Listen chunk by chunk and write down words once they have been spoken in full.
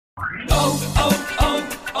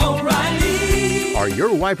O'Reilly. Are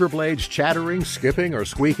your wiper blades chattering, skipping, or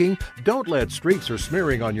squeaking? Don't let streaks or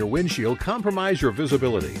smearing on your windshield compromise your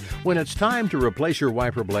visibility. When it's time to replace your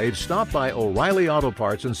wiper blades, stop by O'Reilly Auto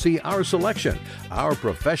Parts and see our selection. Our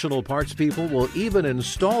professional parts people will even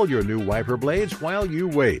install your new wiper blades while you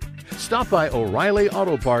wait. Stop by O'Reilly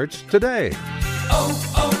Auto Parts today.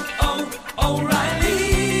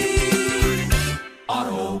 O'Reilly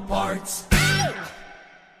Auto Parts.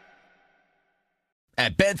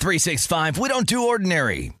 At Bet365, we don't do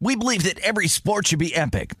ordinary. We believe that every sport should be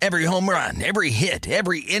epic. Every home run, every hit,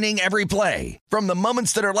 every inning, every play. From the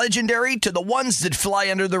moments that are legendary to the ones that fly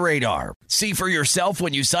under the radar. See for yourself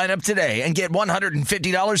when you sign up today and get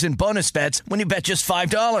 $150 in bonus bets when you bet just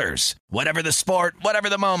 $5. Whatever the sport, whatever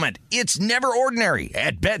the moment, it's never ordinary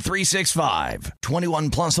at Bet365. 21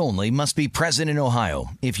 plus only. Must be present in Ohio.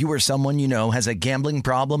 If you or someone you know has a gambling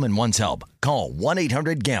problem and wants help, call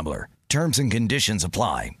 1-800-GAMBLER. Terms and conditions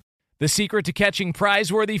apply. The secret to catching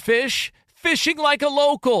prize-worthy fish? Fishing like a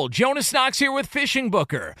local. Jonas Knox here with Fishing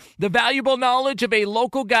Booker. The valuable knowledge of a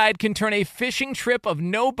local guide can turn a fishing trip of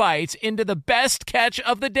no bites into the best catch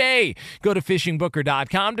of the day. Go to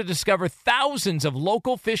fishingbooker.com to discover thousands of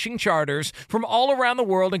local fishing charters from all around the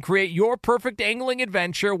world and create your perfect angling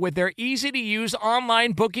adventure with their easy-to-use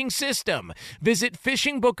online booking system. Visit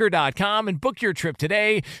fishingbooker.com and book your trip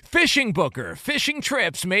today. Fishing Booker. Fishing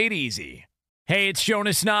trips made easy. Hey, it's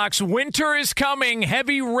Jonas Knox. Winter is coming.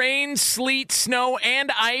 Heavy rain, sleet, snow, and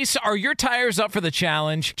ice. Are your tires up for the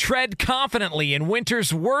challenge? Tread confidently in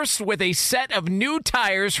winter's worst with a set of new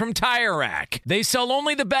tires from Tire Rack. They sell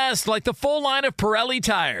only the best, like the full line of Pirelli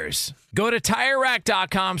tires. Go to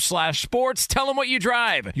TireRack.com/sports. Tell them what you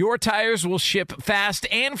drive. Your tires will ship fast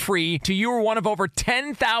and free to you or one of over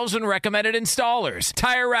 10,000 recommended installers.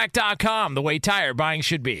 TireRack.com, the way tire buying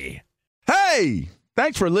should be. Hey!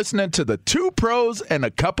 Thanks for listening to the Two Pros and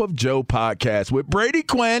a Cup of Joe podcast with Brady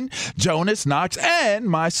Quinn, Jonas Knox, and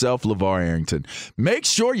myself, LeVar Arrington. Make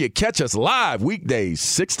sure you catch us live weekdays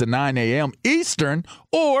 6 to 9 a.m. Eastern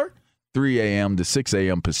or 3 a.m. to 6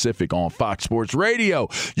 a.m. Pacific on Fox Sports Radio.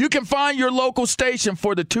 You can find your local station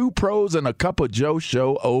for the Two Pros and a Cup of Joe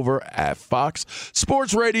show over at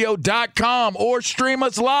foxsportsradio.com or stream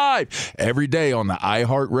us live every day on the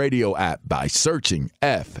iHeartRadio app by searching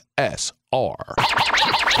FSR. Now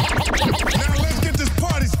let's get this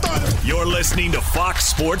party started. You're listening to Fox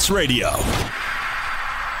Sports Radio.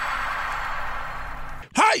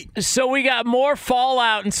 Hi! So we got more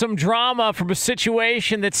fallout and some drama from a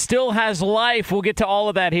situation that still has life. We'll get to all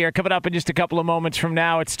of that here coming up in just a couple of moments from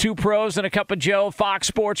now. It's Two Pros and a Cup of Joe, Fox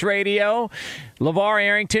Sports Radio. LeVar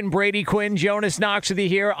Arrington, Brady Quinn, Jonas Knox with you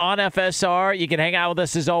here on FSR. You can hang out with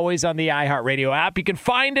us as always on the iHeartRadio app. You can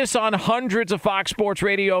find us on hundreds of Fox Sports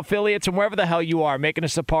Radio affiliates and wherever the hell you are, making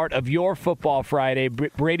us a part of your Football Friday,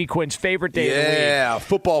 Brady Quinn's favorite day of the week. Yeah,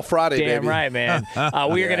 Football Friday, Damn baby. right, man.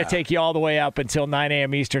 We are going to take you all the way up until 9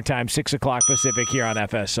 a.m. Eastern Time, 6 o'clock Pacific here on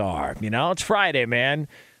FSR. You know, it's Friday, man.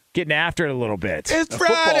 Getting after it a little bit. It's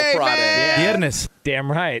Friday, man. Viernes.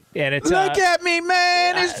 Damn right. And it's Look at me,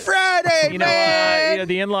 man. It's Friday, man.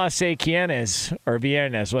 The in-laws say quienes or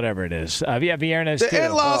viernes, whatever it is. Yeah, viernes The too.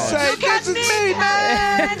 in-laws say, this is me,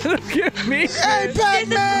 man. Look at me. Hey,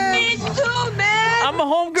 Batman. I'm a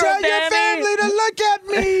homegirl, Tell Danny. your family to look at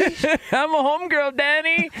me. I'm a homegirl,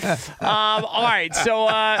 Danny. All right, so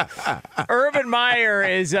Urban Meyer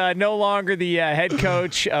is no longer the head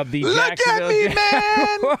coach of the Look Jacksonville. at me,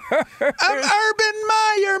 man. I'm Urban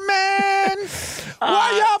Meyer, man.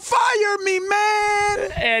 Why y'all fire me,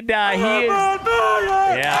 man? And he is.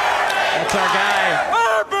 Yeah, that's our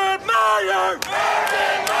guy. Urban Meyer.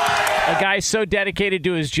 A guy so dedicated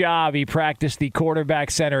to his job, he practiced the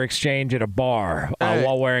quarterback center exchange at a bar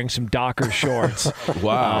while wearing some Docker shorts.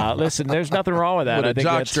 Wow. Listen, there's nothing wrong with that. With I a think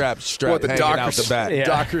jock that's- strap What, the hanging Docker, out the back. Yeah.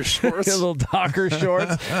 Docker shorts? A little Docker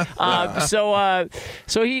shorts. So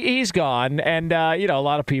he's gone, and a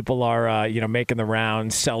lot of people are making the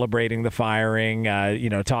rounds, celebrating the firing.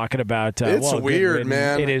 Talking about It's weird, Goodwin.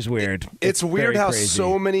 man. It is weird. It's weird very how crazy.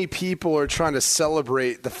 so many people are trying to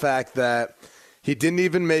celebrate the fact that he didn't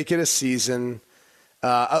even make it a season.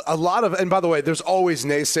 A lot of, and by the way, there's always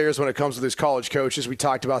naysayers when it comes to these college coaches. We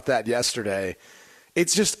talked about that yesterday.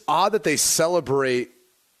 It's just odd that they celebrate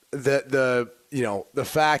the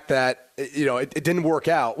fact that it didn't work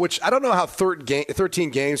out. Which I don't know how 13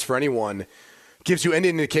 games for anyone gives you any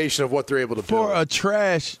indication of what they're able to For build. a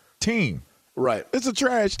trash team. Right. It's a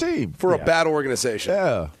trash team. For a bad organization.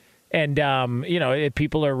 Yeah. And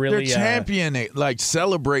people are really they're championing,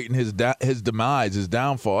 celebrating his demise, his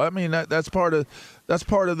downfall. I mean, that's part of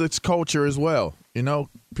this culture as well.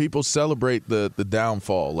 People celebrate the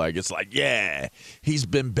downfall. Yeah, he's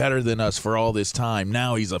been better than us for all this time.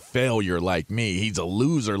 Now he's a failure like me. He's a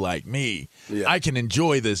loser like me. Yeah. I can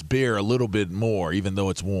enjoy this beer a little bit more, even though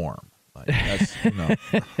it's warm. That's,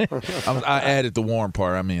 I added the warm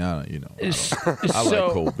part. I mean, I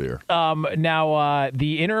like cold beer. Now,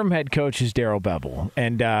 the interim head coach is Darrell Bevell,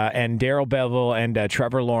 and Darrell Bevell and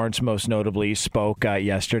Trevor Lawrence most notably spoke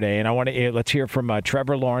yesterday. And let's hear from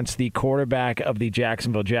Trevor Lawrence, the quarterback of the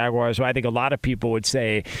Jacksonville Jaguars, who I think a lot of people would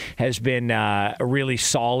say has been really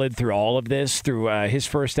solid through all of this, through his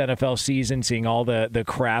first NFL season, seeing all the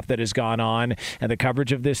crap that has gone on and the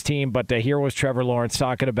coverage of this team. But here was Trevor Lawrence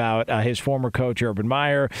talking about his former coach, Urban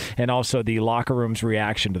Meyer, and also the locker room's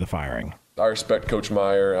reaction to the firing. I respect Coach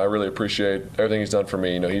Meyer. I really appreciate everything he's done for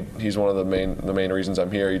me. He's one of the main reasons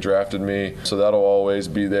I'm here. He drafted me, so that'll always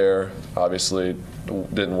be there. Obviously,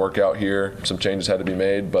 didn't work out here. Some changes had to be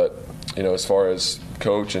made, but as far as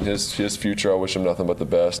coach and his future, I wish him nothing but the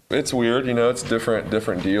best. It's weird, it's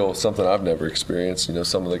different deal, something I've never experienced.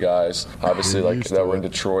 Some of the guys, obviously, that were in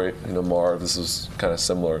Detroit, Marv, this is kind of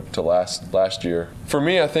similar to last year. For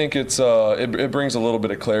me, I think it brings a little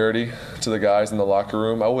bit of clarity to the guys in the locker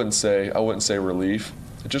room. I wouldn't say relief.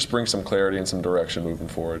 It just brings some clarity and some direction moving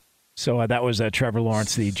forward. So that was Trevor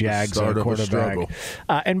Lawrence, the Jags quarterback.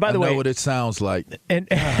 And by the way, I know what it sounds like. And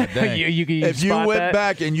if you went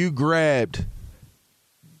back and you grabbed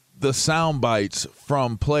the sound bites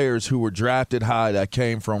from players who were drafted high that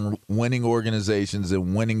came from winning organizations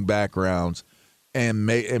and winning backgrounds and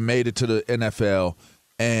made it to the NFL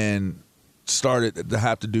and started to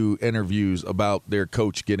have to do interviews about their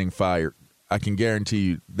coach getting fired, I can guarantee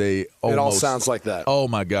you it all sounds like that. Oh,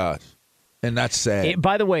 my gosh. And that's sad.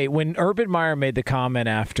 By the way, when Urban Meyer made the comment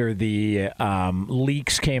after the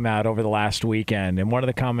leaks came out over the last weekend, and one of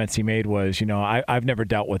the comments he made was, I've never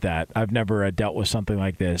dealt with that. I've never dealt with something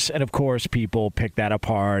like this. And, of course, people pick that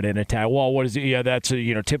apart and attack, well, what is it? Yeah, that's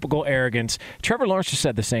typical arrogance. Trevor Lawrence just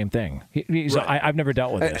said the same thing. He's right. I've never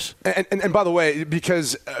dealt with this. And by the way,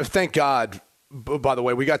 because thank God, by the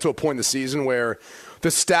way, we got to a point in the season where the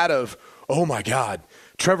stat of, oh, my God,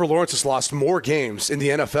 Trevor Lawrence has lost more games in the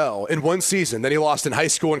NFL in one season than he lost in high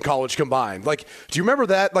school and college combined. Do you remember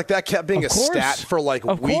that? That kept being a stat for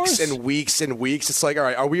weeks and weeks and weeks. It's all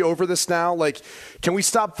right, are we over this now? Can we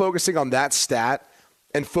stop focusing on that stat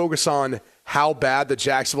and focus on how bad the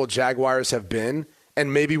Jacksonville Jaguars have been?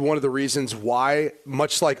 And maybe one of the reasons why,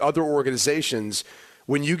 much like other organizations,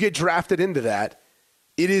 when you get drafted into that,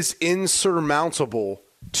 it is insurmountable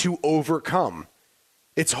to overcome.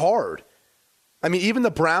 It's hard. I mean, even the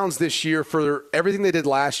Browns this year, for everything they did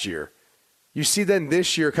last year, you see then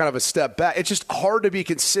this year kind of a step back. It's just hard to be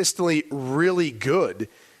consistently really good.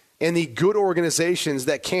 And the good organizations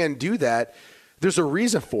that can do that, there's a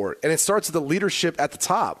reason for it. And it starts with the leadership at the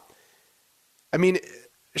top. I mean,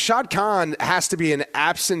 Shad Khan has to be an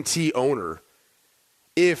absentee owner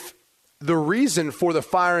if the reason for the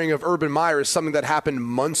firing of Urban Meyer is something that happened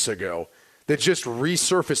months ago that just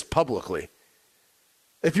resurfaced publicly.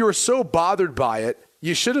 If you were so bothered by it,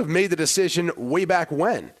 you should have made the decision way back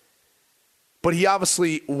when. But he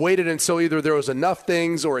obviously waited until either there was enough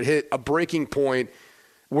things or it hit a breaking point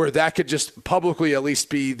where that could just publicly at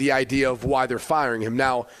least be the idea of why they're firing him.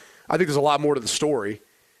 Now, I think there's a lot more to the story.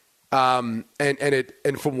 And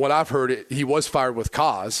from what I've heard, he was fired with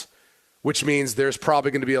cause, which means there's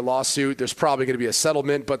probably going to be a lawsuit. There's probably going to be a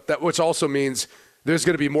settlement, which also means there's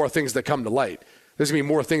going to be more things that come to light. There's going to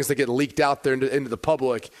be more things that get leaked out there into the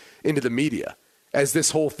public, into the media, as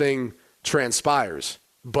this whole thing transpires.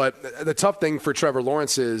 But the tough thing for Trevor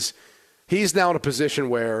Lawrence is he's now in a position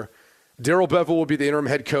where Darrell Bevell will be the interim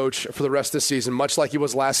head coach for the rest of the season, much like he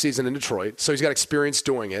was last season in Detroit. So he's got experience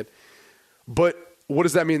doing it. But what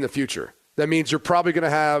does that mean in the future? That means you're probably going to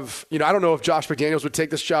have, I don't know if Josh McDaniels would take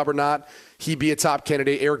this job or not. He'd be a top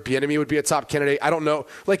candidate. Eric Bieniemy would be a top candidate. I don't know.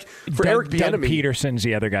 Eric Bieniemy. Doug Peterson's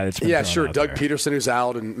the other guy that's been yeah, sure. Doug there. Peterson who's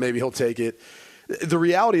out, and maybe he'll take it. The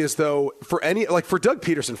reality is, though, for Doug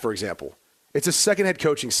Peterson, for example, it's a second head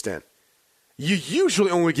coaching stint. You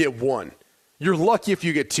usually only get one. You're lucky if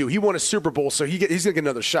you get two. He won a Super Bowl, so he's going to get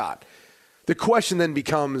another shot. The question then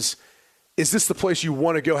becomes, is this the place you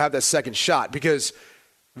want to go have that second shot? Because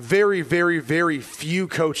very, very, very few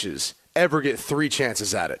coaches ever get three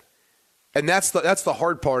chances at it. And that's the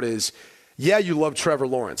hard part is, yeah, you love Trevor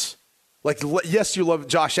Lawrence. Yes, you love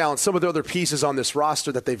Josh Allen, some of the other pieces on this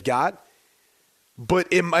roster that they've got, but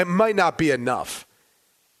it might not be enough.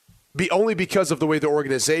 Only because of the way the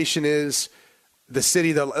organization is, the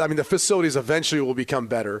city, the facilities eventually will become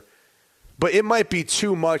better. But it might be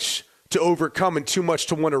too much to overcome and too much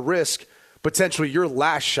to want to risk potentially your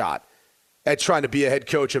last shot at trying to be a head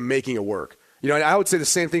coach and making it work. You know, and I would say the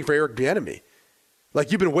same thing for Eric Bieniemy.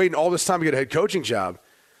 Like, you've been waiting all this time to get a head coaching job.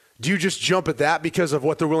 Do you just jump at that because of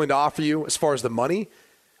what they're willing to offer you as far as the money,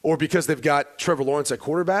 or because they've got Trevor Lawrence at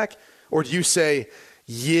quarterback? Or do you say,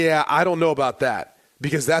 yeah, I don't know about that,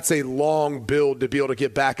 because that's a long build to be able to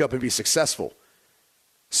get back up and be successful?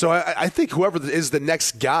 So I think whoever is the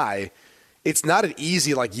next guy, it's not an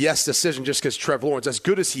easy, yes decision just because Trevor Lawrence, as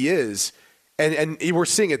good as he is, and we're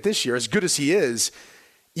seeing it this year, as good as he is,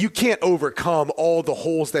 you can't overcome all the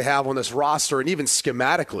holes they have on this roster, and even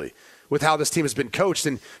schematically with how this team has been coached.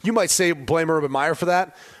 And you might say blame Urban Meyer for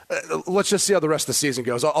that. Let's just see how the rest of the season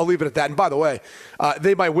goes. I'll leave it at that. And by the way,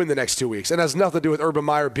 they might win the next 2 weeks. And it has nothing to do with Urban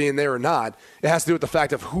Meyer being there or not. It has to do with the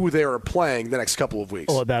fact of who they are playing the next couple of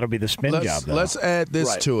weeks. Well, that'll be the spin job, though. Let's add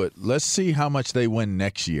this to it. Let's see how much they win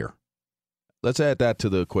next year. Let's add that to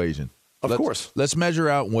the equation. Of course. Let's measure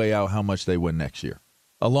out and weigh out how much they win next year,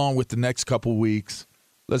 along with the next couple weeks.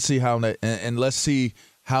 Let's see how and let's see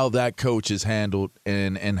how that coach is handled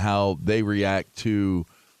and how they react to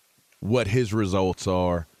what his results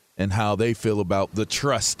are and how they feel about the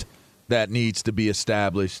trust that needs to be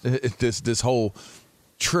established. This whole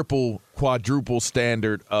triple, quadruple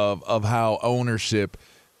standard of how ownership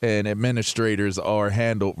and administrators are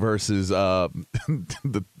handled versus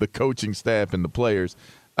the coaching staff and the players.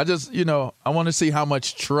 I want to see how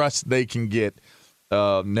much trust they can get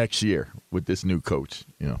next year with this new coach.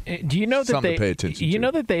 Do you know that something to pay attention to. You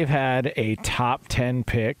know that they've had a top 10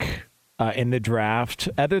 pick in the draft,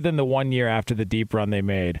 other than the 1 year after the deep run they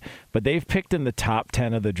made, but they've picked in the top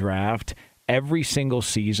 10 of the draft every single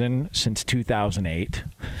season since 2008.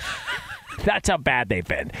 That's how bad they've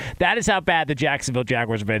been. That is how bad the Jacksonville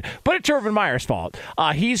Jaguars have been. But it's Urban Meyer's fault.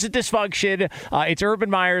 He's a dysfunction. It's Urban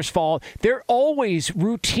Meyer's fault. They're always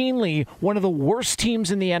routinely one of the worst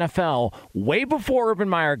teams in the NFL way before Urban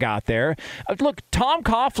Meyer got there. Look, Tom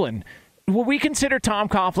Coughlin. Will we consider Tom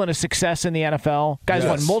Coughlin a success in the NFL? Guys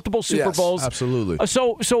won multiple Super Bowls. Absolutely.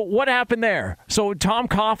 So what happened there? So Tom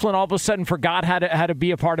Coughlin all of a sudden forgot how to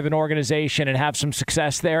be a part of an organization and have some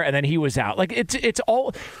success there, and then he was out. It's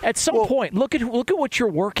all at some point. Look at what you're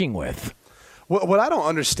working with. What I don't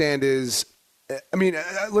understand is, let me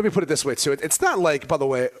put it this way too. It's not like, by the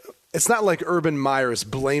way, it's not like Urban Meyer is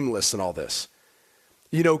blameless in all this.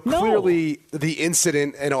 Clearly the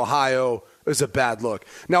incident in Ohio is a bad look.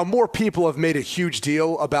 Now, more people have made a huge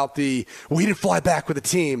deal about he didn't fly back with the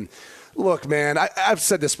team. Look, man, I've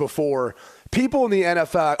said this before. People in the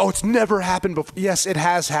NFL, it's never happened before. Yes, it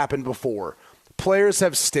has happened before. Players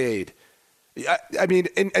have stayed.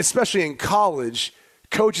 Especially in college,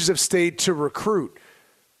 coaches have stayed to recruit.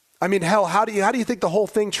 Hell, how do you think the whole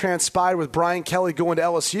thing transpired with Brian Kelly going to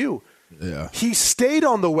LSU? Yeah, he stayed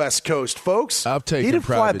on the West Coast, folks. He didn't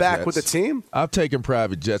fly back with the team. I've taken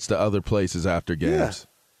private jets to other places after games.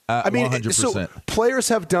 Yeah. 100%. So players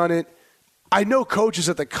have done it. I know coaches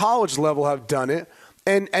at the college level have done it.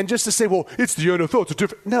 And just to say, well, it's the NFL, it's a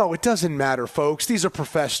different. No, it doesn't matter, folks. These are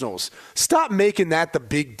professionals. Stop making that the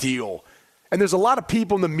big deal. And there's a lot of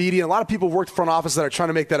people in the media, a lot of people who work front office that are trying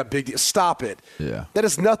to make that a big deal. Stop it. Yeah. That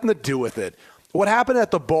has nothing to do with it. What happened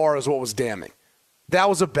at the bar is what was damning. That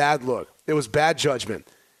was a bad look. It was bad judgment.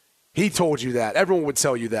 He told you that. Everyone would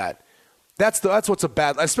tell you that. That's what's a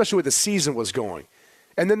bad, especially where the season was going.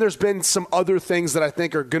 And then there's been some other things that I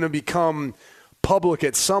think are going to become public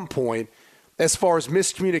at some point as far as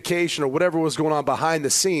miscommunication or whatever was going on behind the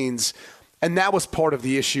scenes. And that was part of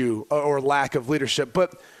the issue or lack of leadership.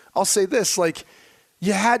 But I'll say this,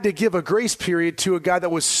 you had to give a grace period to a guy that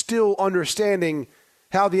was still understanding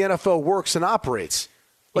how the NFL works and operates.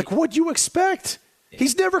 What'd you expect?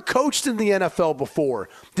 He's never coached in the NFL before.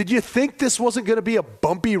 Did you think this wasn't going to be a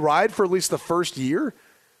bumpy ride for at least the first year?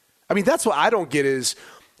 That's what I don't get is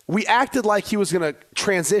we acted like he was going to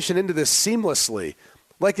transition into this seamlessly,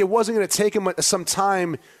 like it wasn't going to take him some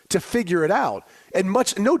time to figure it out. And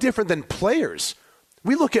no different than players.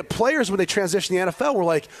 We look at players when they transition to the NFL, we're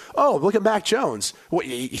like, oh, look at Mac Jones. Well,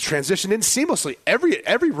 he transitioned in seamlessly.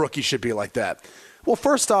 Every rookie should be like that. Well,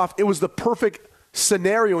 first off, it was the perfect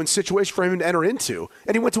scenario and situation for him to enter into.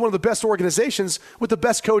 And he went to one of the best organizations with the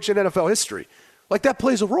best coach in NFL history. That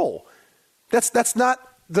plays a role. That's not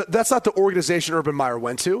the organization Urban Meyer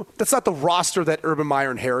went to. That's not the roster that Urban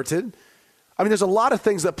Meyer inherited. There's a lot of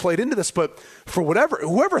things that played into this, but for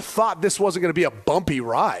whoever thought this wasn't going to be a bumpy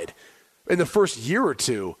ride in the first year or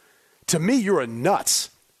two, to me, you're a nuts.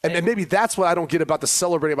 And maybe that's what I don't get about the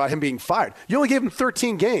celebrating about him being fired. You only gave him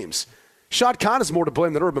 13 games. Shad Khan is more to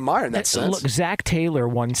blame than Urban Meyer in that sense. Look, Zach Taylor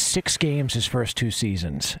won 6 games his first 2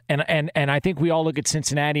 seasons. And I think we all look at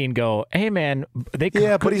Cincinnati and go, hey, man, but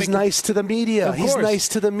he's nice to the media. He's nice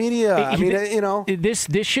to the media. I mean, This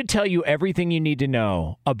should tell you everything you need to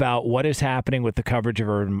know about what is happening with the coverage of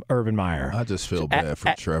Urban Meyer. I just feel bad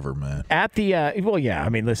for Trevor, man. At the I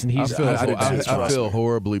mean, listen, he's. I feel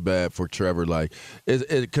horribly bad for Trevor, like,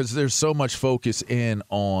 because there's so much focus in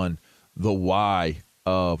on the why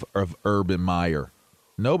of Urban Meyer.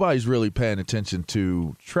 Nobody's really paying attention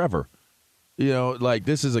to Trevor. Like,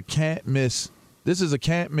 this is a can't miss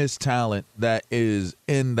talent that is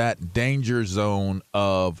in that danger zone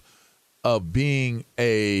of being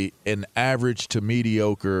an average to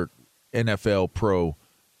mediocre NFL pro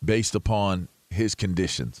based upon his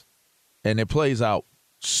conditions. And it plays out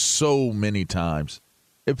so many times.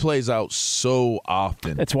 It plays out so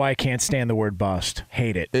often. That's why I can't stand the word bust.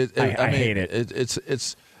 Hate it. I hate it.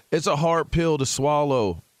 It's a hard pill to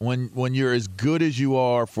swallow when you're as good as you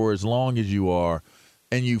are for as long as you are,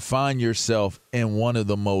 and you find yourself in one of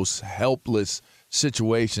the most helpless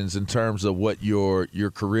situations in terms of what your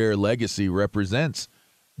career legacy represents.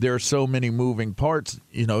 There are so many moving parts.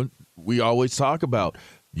 We always talk about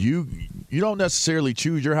you don't necessarily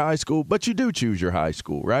choose your high school, but you do choose your high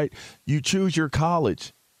school, right? You choose your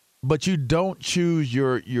college, but you don't choose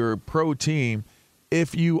your pro team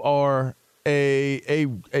if you are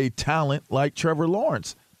a talent like Trevor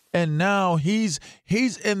Lawrence. And now he's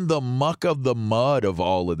in the muck of the mud of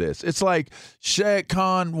all of this. It's like Shad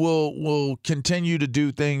Khan will continue to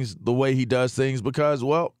do things the way he does things because,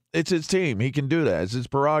 well, it's his team. He can do that. It's his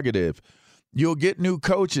prerogative. You'll get new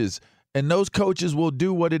coaches, and those coaches will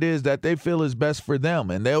do what it is that they feel is best for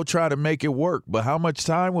them, and they'll try to make it work. But how much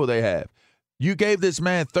time will they have? You gave this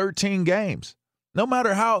man 13 games. No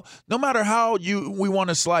matter how we want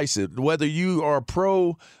to slice it, whether you are a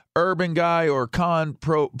pro Urban guy or con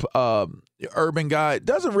pro Urban guy, it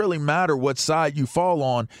doesn't really matter what side you fall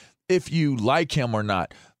on if you like him or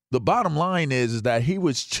not. The bottom line is that he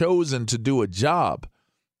was chosen to do a job,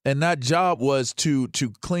 and that job was to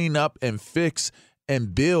clean up and fix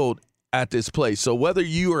and build at this place. So whether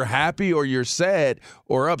you are happy or you're sad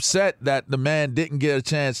or upset that the man didn't get a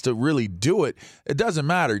chance to really do it, it doesn't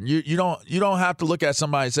matter. You don't have to look at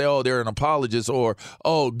somebody and say, oh, they're an apologist, or,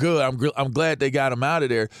 oh, good, I'm glad they got him out of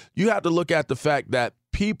there. You have to look at the fact that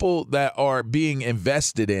people that are being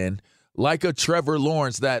invested in, like a Trevor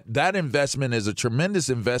Lawrence, that investment is a tremendous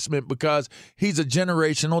investment because he's a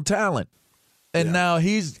generational talent. And now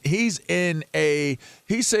he said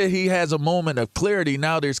he has a moment of clarity.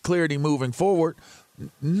 Now there's clarity moving forward.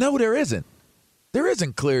 No, there isn't. There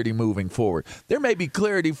isn't clarity moving forward. There may be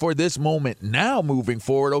clarity for this moment now moving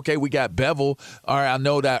forward. Okay, we got Bevel. All right, I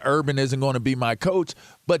know that Urban isn't going to be my coach,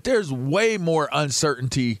 but there's way more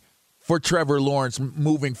uncertainty for Trevor Lawrence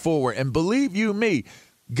moving forward. And believe you me,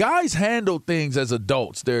 guys handle things as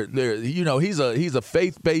adults. He's a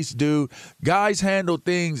faith-based dude. Guys handle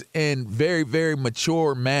things in very, very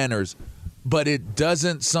mature manners, but it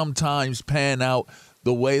doesn't sometimes pan out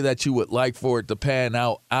the way that you would like for it to pan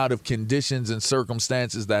out of conditions and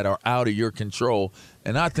circumstances that are out of your control.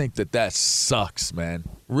 And I think that sucks, man.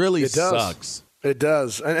 Really sucks. It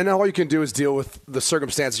does. And all you can do is deal with the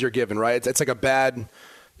circumstances you're given, right? It's like a bad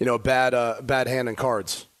hand in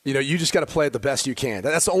cards. You just got to play it the best you can.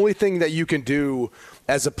 That's the only thing that you can do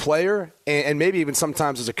as a player and maybe even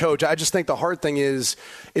sometimes as a coach. I just think the hard thing is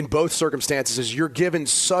in both circumstances is you're given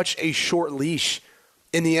such a short leash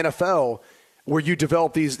in the NFL where you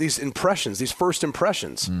develop these impressions, these first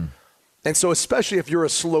impressions. And so especially if you're a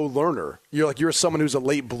slow learner, you're someone who's a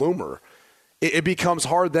late bloomer, it becomes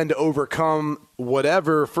hard then to overcome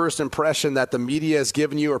whatever first impression that the media has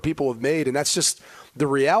given you or people have made. And that's just the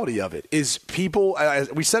reality of it is people,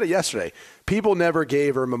 we said it yesterday, people never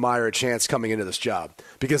gave Urban Meyer a chance coming into this job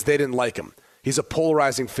because they didn't like him. He's a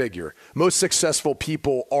polarizing figure. Most successful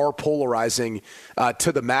people are polarizing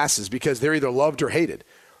to the masses because they're either loved or hated.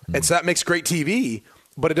 And so that makes great TV,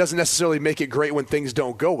 but it doesn't necessarily make it great when things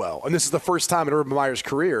don't go well. And this is the first time in Urban Meyer's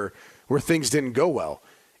career where things didn't go well.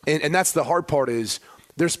 And that's the hard part is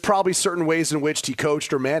there's probably certain ways in which he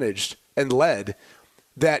coached or managed and led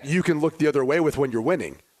that you can look the other way with when you're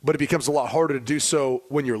winning, but it becomes a lot harder to do so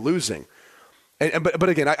when you're losing. But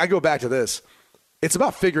again, I go back to this. It's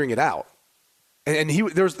about figuring it out. And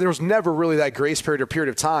there's never really that grace period or period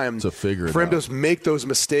of time to figure it for him out. to make those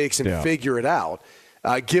mistakes and figure it out,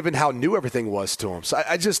 given how new everything was to him. So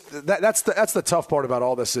I just that's the tough part about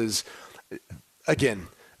all this is, again,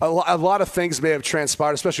 a lot of things may have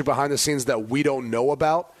transpired, especially behind the scenes that we don't know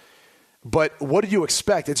about. But what do you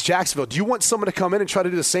expect? It's Jacksonville. Do you want someone to come in and try to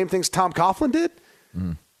do the same things Tom Coughlin did?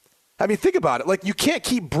 I mean, think about it. Like, you can't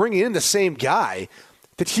keep bringing in the same guy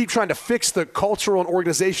to keep trying to fix the cultural and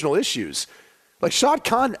organizational issues. Like, Shad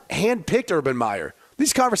Khan handpicked Urban Meyer.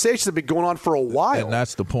 These conversations have been going on for a while. And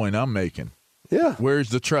that's the point I'm making. Yeah. Where's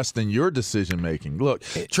the trust in your decision-making? Look,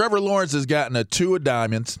 Trevor Lawrence has gotten a 2 of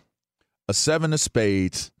diamonds, a 7 of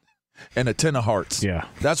spades, and a 10 of hearts. Yeah.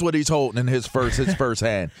 That's what he's holding in his first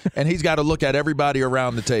hand. And he's got to look at everybody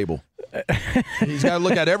around the table. He's got to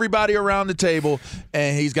look at everybody around the table,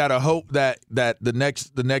 and he's got to hope that the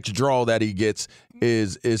next draw that he gets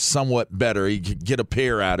is somewhat better. He can get a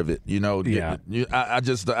pair out of it. Yeah.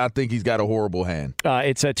 I think he's got a horrible hand.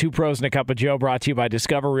 It's 2 Pros and a Cup of Joe, brought to you by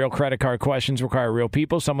Discover. Real credit card questions require real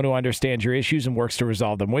people, someone who understands your issues and works to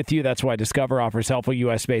resolve them with you. That's why Discover offers helpful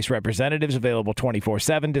U.S.-based representatives available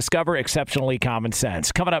 24/7. Discover, exceptionally common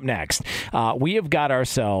sense. Coming up next, we have got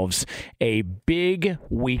ourselves a big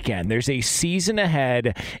weekend. There's a season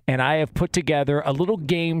ahead, and I have put together a little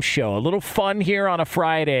game show, a little fun here on a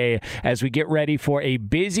Friday as we get ready for a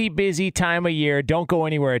busy, busy time of year. Don't go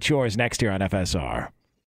anywhere. It's yours next year on FSR.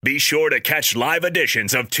 Be sure to catch live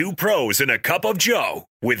editions of 2 Pros and a Cup of Joe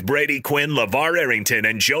with Brady Quinn, LeVar Arrington,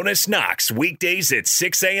 and Jonas Knox weekdays at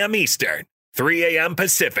 6 a.m. Eastern, 3 a.m.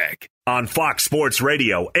 Pacific on Fox Sports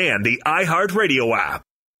Radio and the iHeartRadio app.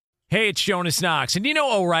 Hey, it's Jonas Knox, and you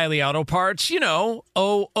know O'Reilly Auto Parts,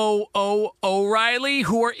 O'Reilly,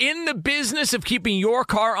 who are in the business of keeping your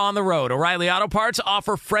car on the road. O'Reilly Auto Parts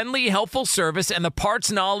offer friendly, helpful service and the parts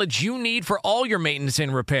knowledge you need for all your maintenance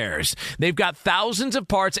and repairs. They've got thousands of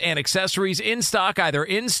parts and accessories in stock, either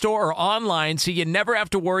in-store or online, so you never have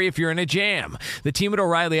to worry if you're in a jam. The team at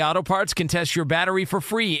O'Reilly Auto Parts can test your battery for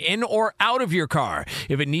free in or out of your car.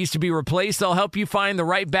 If it needs to be replaced, they'll help you find the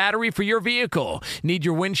right battery for your vehicle. Need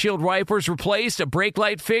your windshield wipers replaced, a brake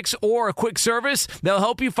light fix, or a quick service? They'll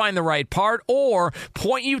help you find the right part or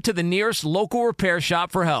point you to the nearest local repair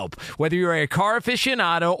shop for help. Whether you're a car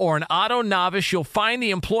aficionado or an auto novice, you'll find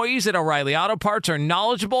the employees at O'Reilly Auto Parts are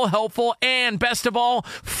knowledgeable, helpful, and best of all,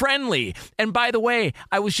 friendly. And by the way,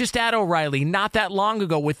 I was just at O'Reilly not that long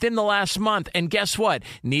ago, within the last month, and guess what?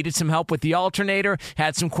 Needed some help with the alternator,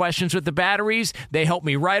 had some questions with the batteries. They helped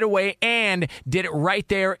me right away and did it right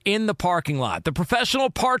there in the parking lot. The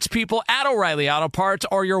professional parts people at O'Reilly Auto Parts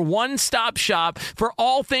are your one-stop shop for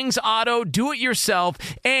all things auto, do-it-yourself,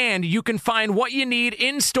 and you can find what you need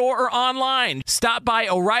in-store or online. Stop by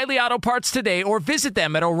O'Reilly Auto Parts today or visit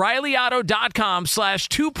them at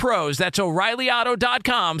O'ReillyAuto.com/2pros. That's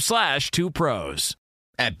O'ReillyAuto.com/2pros.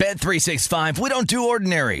 At Bet365, we don't do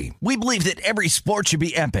ordinary. We believe that every sport should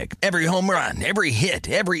be epic. Every home run, every hit,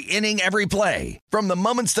 every inning, every play. From the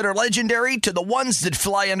moments that are legendary to the ones that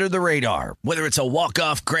fly under the radar. Whether it's a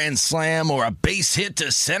walk-off grand slam or a base hit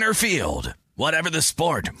to center field. Whatever the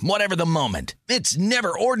sport, whatever the moment. It's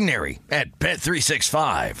never ordinary at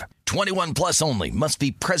Bet365. 21 plus only. Must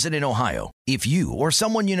be present in Ohio. If you or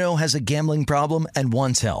someone you know has a gambling problem and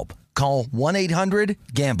wants help, call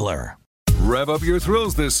 1-800-GAMBLER. Rev up your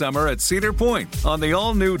thrills this summer at Cedar Point on the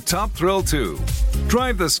all-new Top Thrill 2.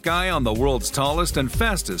 Drive the sky on the world's tallest and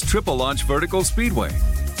fastest triple-launch vertical speedway.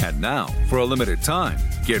 And now, for a limited time,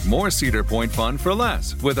 get more Cedar Point fun for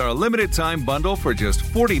less with our limited-time bundle for just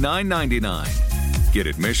 $49.99. Get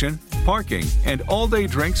admission, parking, and all-day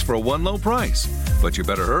drinks for one low price. But you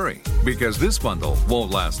better hurry, because this bundle won't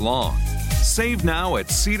last long. Save now at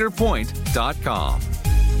cedarpoint.com.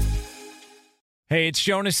 Hey, it's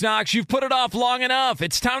Jonas Knox. You've put it off long enough.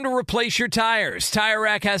 It's time to replace your tires. Tire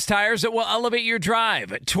Rack has tires that will elevate your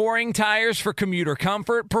drive. Touring tires for commuter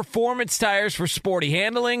comfort, performance tires for sporty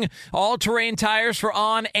handling, all-terrain tires for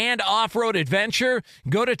on- and off-road adventure.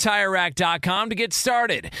 Go to TireRack.com to get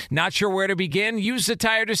started. Not sure where to begin? Use the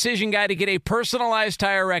Tire Decision Guide to get a personalized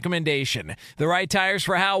tire recommendation. The right tires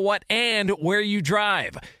for how, what, and where you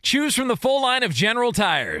drive. Choose from the full line of General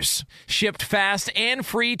Tires. Shipped fast and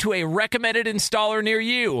free to a recommended installer near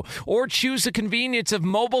you, or choose the convenience of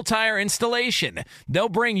mobile tire installation. They'll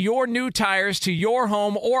bring your new tires to your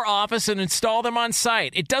home or office and install them on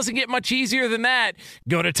site. It doesn't get much easier than that.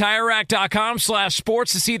 Go to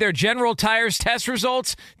TireRack.com/sports to see their General Tires test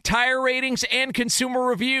results, tire ratings, and consumer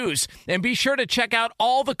reviews. And be sure to check out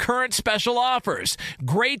all the current special offers.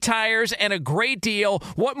 Great tires and a great deal.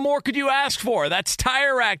 What more could you ask for? That's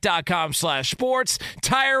TireRack.com/sports.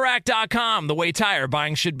 TireRack.com, the way tire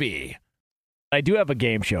buying should be. I do have a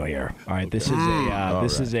game show here. All right, this is a.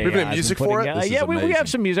 We have music for it. Yeah, we have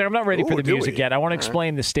some music. I'm not ready for the music yet. I want to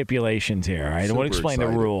explain the stipulations here. All right, I want to explain the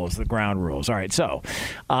rules, the ground rules. All right, so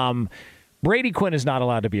Brady Quinn is not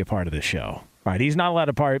allowed to be a part of this show. All right, he's not allowed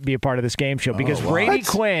to be a part of this game show because Brady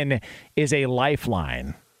Quinn is a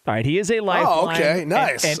lifeline All right, he is a lifeline. Oh, okay,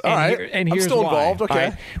 nice. All right, and here's I'm still why. involved. Okay,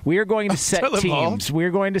 right. We are going to set teams. We are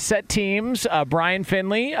going to set teams. Brian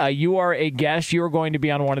Finley, you are a guest. You are going to be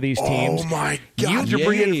on one of these teams. Oh my God, you're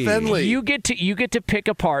bringing Finley. You get to pick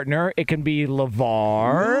a partner. It can be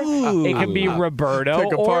LeVar. It can be Roberto,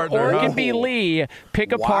 or it can be Lee.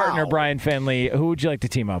 Pick a partner, Brian Finley. Who would you like to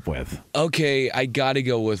team up with? Okay, I got to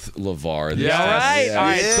go with LeVar. Yeah, all right. All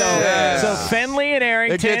right. So Finley and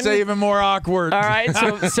Arrington. It gets even more awkward. All right.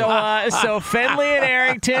 So Finley and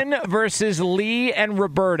Arrington versus Lee and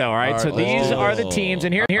Roberto. All right. So these are the teams,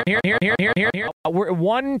 and here.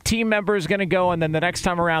 One team member is going to go, and then the next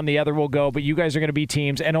time around, the other will go. But you guys are going to be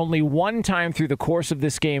teams, and only one time through the course of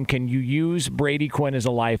this game can you use Brady Quinn as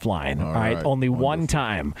a lifeline. All right. Only one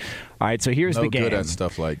time. All right. So here's the game. Good at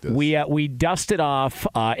stuff like this. We dusted off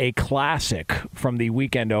a classic from the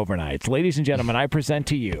weekend overnights. Ladies and gentlemen, I present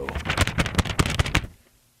to you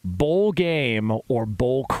bowl game or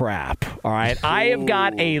bowl crap. All right. I have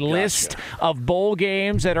got a list of bowl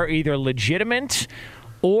games that are either legitimate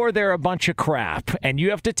or they're a bunch of crap. And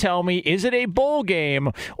you have to tell me, is it a bowl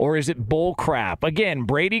game or is it bull crap? Again,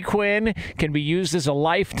 Brady Quinn can be used as a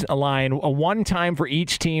lifeline, a one time for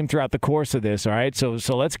each team throughout the course of this. All right, so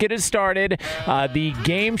let's get it started. The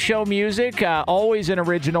game show music, always an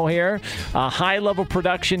original here. High-level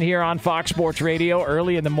production here on Fox Sports Radio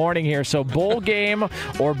early in the morning here. So bowl game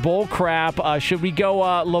or bull crap. Should we go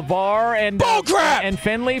LeVar and bull crap and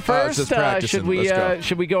Finley first? Should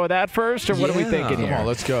we go with that first, or what are we thinking here? Come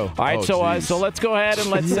on, let's go. All right, so let's go ahead and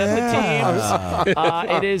let's set the teams.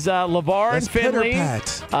 It is LeVar and Finley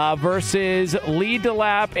versus Lee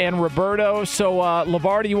DeLapp and Roberto. So,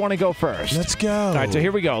 LeVar, do you want to go first? Let's go. All right, so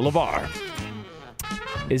here we go. LeVar.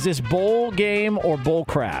 Is this bowl game or bull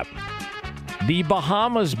crap? The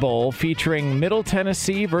Bahamas Bowl featuring Middle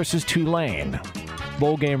Tennessee versus Tulane.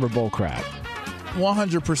 Bowl game or bull crap?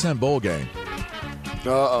 100% bowl game.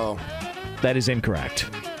 Uh-oh. That is incorrect.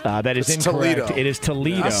 That is incorrect. Toledo. It is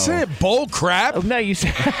Toledo. I said bull crap. Oh, no, you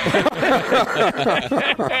said. Did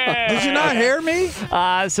you not hear me?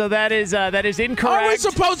 So that is incorrect. Are we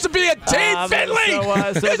supposed to be a team, Finley?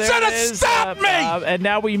 Instead of stop me. And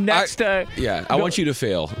now we next. I want you to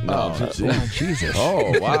fail. No. Jesus.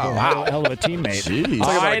 Oh, wow. Hell of a teammate. Jeez. It's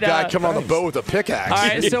like a guy coming on the boat with a pickaxe. All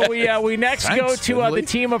right, so we next go to the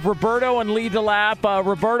team of Roberto and Lee DeLapp.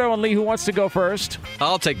 Roberto and Lee, who wants to go first?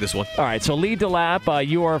 I'll take this one. All right, so Lee DeLapp,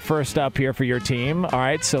 you are first up here for your team. All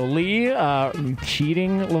right, so Lee,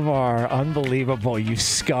 cheating LeVar. Unbelievable, you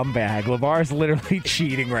scumbag. LeVar is literally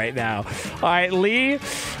cheating right now. All right, Lee,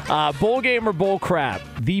 bowl game or bowl crap?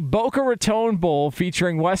 The Boca Raton Bowl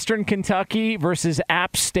featuring Western Kentucky versus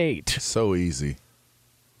App State. So easy.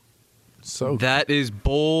 That is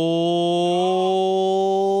bull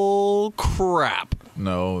crap.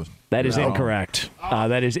 No. That is incorrect.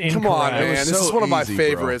 That is incorrect. Come on, man. This is one of my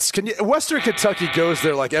favorites. Western Kentucky goes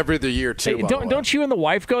there like every other year, too. Hey, don't you and the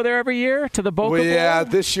wife go there every year to the Boca Bowl? Yeah,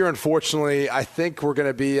 this year, unfortunately, I think we're going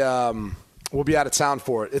to be we'll be out of town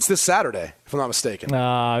for it. It's this Saturday, if I'm not mistaken.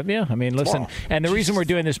 Yeah, I mean, listen, and the reason we're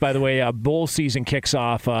doing this, by the way, bowl season kicks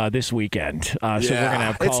off this weekend. So we're going to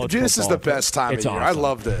have college football. This is the best time of year. Awesome. I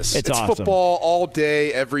love this. It's awesome. Football all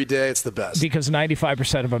day, every day. It's the best. Because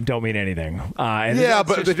 95% of them don't mean anything.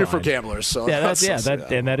 But they're for gamblers. So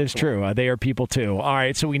and that is true. They are people, too. All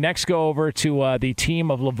right, so we next go over to the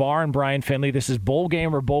team of LeVar and Brian Finley. This is bowl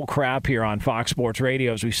game or bowl crap here on Fox Sports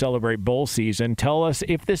Radio as we celebrate bowl season. Tell us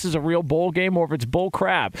if this is a real bowl game or if it's bull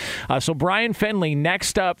crap. So Brian Finley,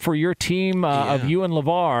 next up for your team of you and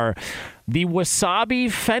LeVar, the Wasabi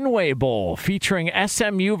Fenway Bowl featuring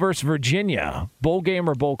SMU versus Virginia. Bowl game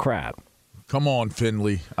or bull crap? Come on,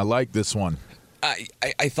 Finley. I like this one. I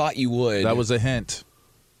thought you would. That was a hint.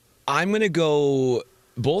 I'm going to go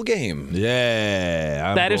bowl game.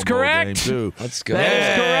 Yeah. That is correct. Too. Let's go. That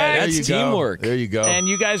is correct. That's teamwork. There you go. And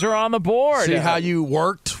you guys are on the board. See how you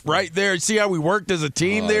worked right there? See how we worked as a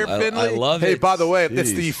team there, Finley? I love it. Hey, by the way, if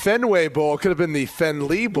it's the Fenway Bowl, it could have been the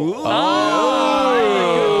Fenley Bowl. Good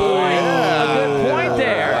point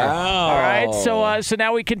there. Wow. All right, so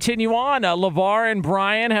now we continue on. LeVar and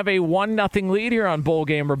Brian have a 1-0 lead here on Bowl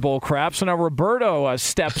Game or Bull Crap. So now Roberto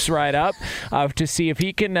steps right up to see if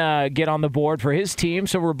he can get on the board for his team.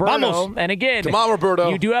 So Roberto, and again, come on, Roberto.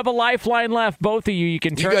 You do have a lifeline left, both of you. You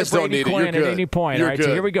can turn to Brady Quinn at any point. All right,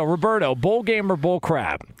 so here we go. Roberto, Bowl Game or Bull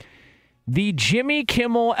Crap? The Jimmy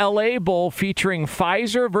Kimmel LA Bowl featuring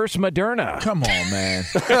Pfizer versus Moderna. Come on, man.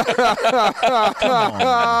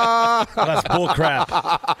 That's bull crap.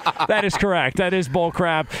 That is correct. That is bull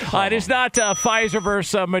crap. It is not Pfizer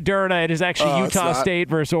versus Moderna. It is actually Utah State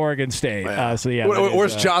versus Oregon State.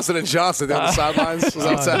 Where's Johnson & Johnson down the sidelines? Is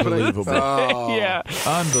that what's happening? Unbelievable. Yeah.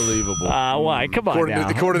 Unbelievable. Why? Come on now.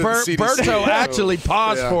 According to the CDC. Berto actually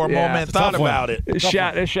paused for a moment and thought about it.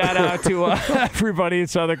 Shout out to everybody in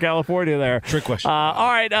Southern California there. Trick question. All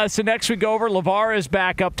right, so next we go over. LeVar is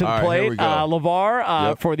back up to the plate. Here we go.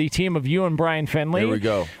 LeVar, for the team of you and Brian Finley. Here we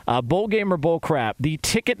go. Bowl game or bull crap? The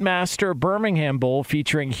Ticketmaster Birmingham Bowl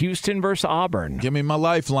featuring Houston versus Auburn. Give me my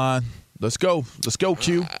lifeline. Let's go. Let's go,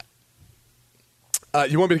 Q.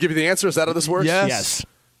 You want me to give you the answer? Is that how this works? Yes.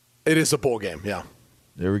 It is a bowl game, yeah.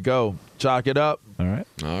 There we go. Chalk it up. All right.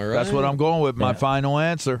 That's what I'm going with. My final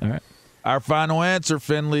answer. All right. Our final answer,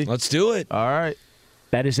 Finley. Let's do it. All right.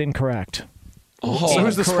 That is incorrect. So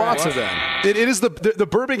who's the sponsor then? It is the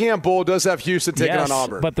Birmingham Bowl does have Houston taking on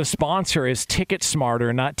Auburn. But the sponsor is Ticket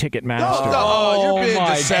Smarter, not Ticketmaster. Oh, you're being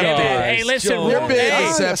deceptive. Hey, listen, You're being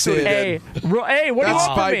deceptive. Hey, what do you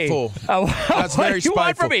want from me? That's very spiteful. What do you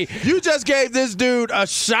want from me? You just gave this dude a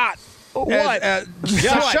shot. What?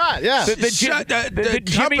 Shot, yeah. The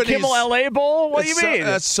Jimmy Kimmel LA Bowl? What do you mean?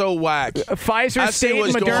 That's so whack. Pfizer State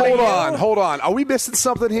and Moderna. Hold on. Are we missing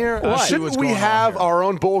something here? Shouldn't we have our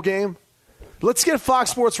own bowl game? Let's get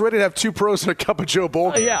Fox Sports ready to have 2 pros and a cup of Joe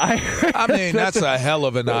bowl game. Yeah, I mean, that's a hell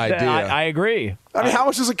of an idea. I agree. I mean, how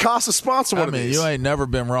much does it cost to sponsor one of these? You ain't never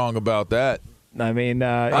been wrong about that. I mean,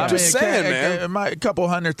 I'm just saying, man. A couple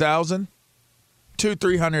 100,000.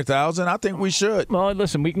 200,000-300,000. I think we should. Well,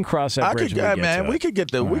 listen, we can cross that bridge. We could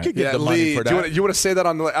get the money for that. You want to say that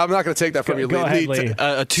on the? I'm not going to take that from you, Lee. Go ahead,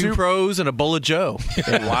 Lee. 2 pros and a bowl of Joe.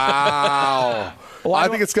 Wow. I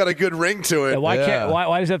think it's got a good ring to it. Why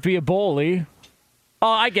does it have to be a bowl, Lee? Oh,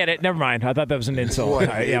 I get it. Never mind. I thought that was an insult.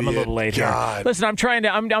 I'm a little late here. Listen, I'm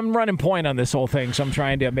running point on this whole thing, so I'm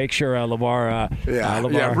trying to make sure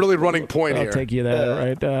LeVar. Really running point I'll here. take you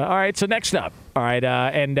there. Right. All right. So next up. All right.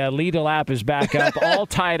 And Lee DeLapp is back up, all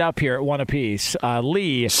tied up here at 1 apiece.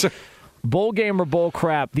 Lee. Bowl game or bull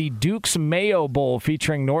crap? The Duke's Mayo Bowl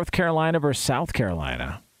featuring North Carolina versus South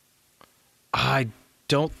Carolina.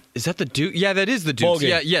 Is that the Duke? Yeah, that is the Duke.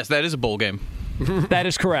 Yeah, yes, that is a bowl game. That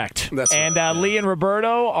is correct. Lee and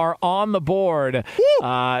Roberto are on the board.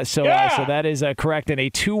 So that is correct, and a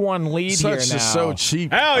 2-1 lead here now. Is so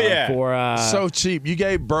cheap. Hell yeah. So cheap. You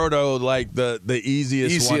gave Berto like the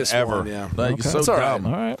easiest one ever. So dumb.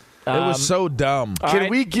 All right. It was so dumb. Can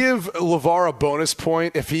we give LeVar a bonus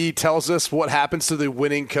point if he tells us what happens to the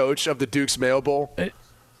winning coach of the Duke's Mayo Bowl?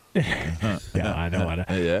 I don't want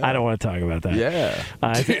to talk about that. Yeah.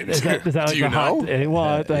 Is that like do you know?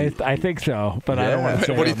 I think so, but I don't want to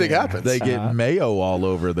say What do you think happens? They get mayo all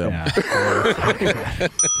over them. Yeah.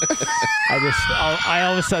 I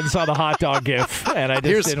all of a sudden saw the hot dog gif, and I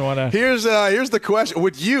just didn't want to. Here's the question: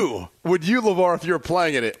 Would you, LeVar, if you were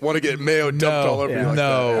playing in it, want to get mayo dumped all over you? Like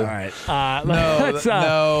no. That? All right.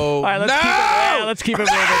 All right. Let's keep it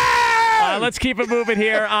moving. Let's keep it moving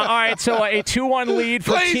here. All right, so a 2-1 lead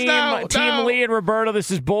for Team Lee and Roberto. This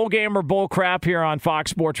is bowl game or bull crap here on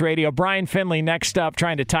Fox Sports Radio. Brian Finley next up,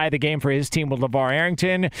 trying to tie the game for his team with LeVar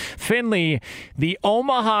Arrington. Finley, the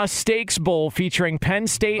Omaha Steaks Bowl featuring Penn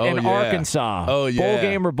State and Arkansas. Oh, yeah. Bowl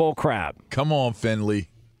game or bull crap? Come on, Finley.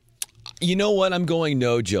 You know what? I'm going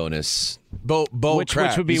no, Jonas. Bowl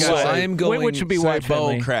crap. Which would be what? I am going. Which would be what?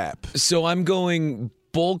 Bowl crap. So I'm going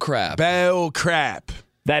bull crap. Bowl crap.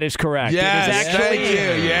 That is correct. Yes, it is actually, thank you.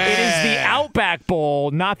 Yeah. It is the Outback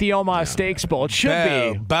Bowl, not the Omaha Steaks Bowl. It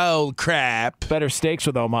should be. Bowl crap. Better steaks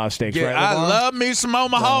with Omaha Steaks, right? I love me some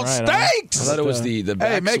Omaha steaks. I thought it was the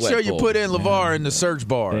Hey, make sure you put in LeVar in the search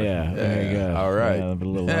bar. Yeah, there you go. All right. A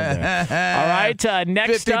little there. All right,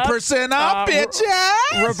 next 50% off,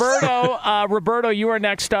 bitches. Roberto, you are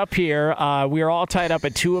next up here. We are all tied up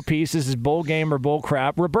at 2 apiece. This is bowl game or bull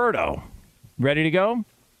crap. Roberto, ready to go?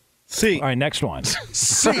 See. All right, next one. Is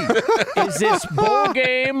this bowl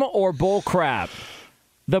game or bull crap?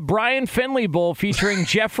 The Brian Finley Bowl featuring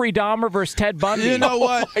Jeffrey Dahmer versus Ted Bundy. You know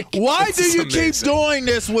what? Why do you keep doing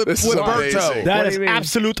this with Berto? That is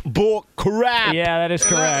absolute bull crap. Yeah, that is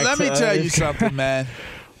correct. Let me tell you something, man.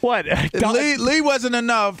 What? Lee wasn't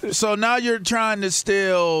enough, so now you're trying to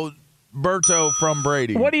steal Berto from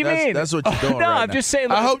Brady. What do you mean? That's what you're doing No, right I'm now. just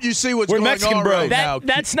saying. I hope you see what's going Mexican on bros. right now.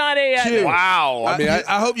 That's not a. Q. Wow.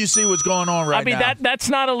 I hope you see what's going on right now. I mean, that's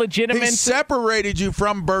not a legitimate. He separated you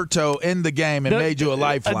from Berto in the game and made you a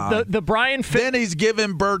lifeline. The Brian. Then he's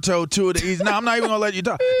giving Berto two of the easy. No, I'm not even going to let you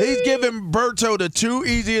talk. He's giving Berto the two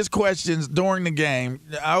easiest questions during the game.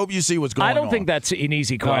 I hope you see what's going on. I don't think that's an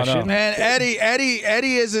easy question. No. And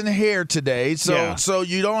Eddie isn't here today, so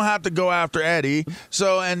you don't have to go after Eddie.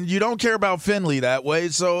 So and you don't care about Finley that way.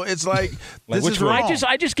 So it's like this is wrong.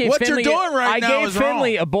 I just gave what Finley. you're doing right now is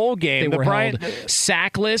Finley wrong. a bowl game. They The were Brian held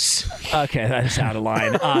sackless. Okay, that's out of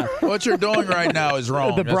line. What you're doing right now is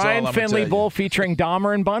wrong. The That's all Brian I'm Finley tell you. Bowl featuring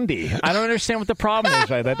Dahmer and Bundy. I don't understand what the problem is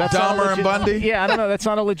right there. That's Dahmer and Bundy? Yeah, I don't know. That's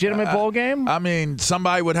not a legitimate bowl game. I mean,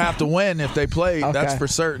 somebody would have to win if they played. Okay. That's for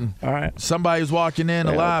certain. All right. Somebody's walking in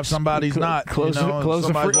alive. Somebody's not. Close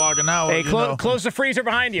somebody's walking out. Close the freezer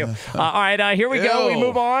behind you. All right, here we go. We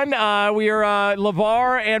move on. We are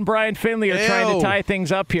LeVar and Brian Finley are trying to tie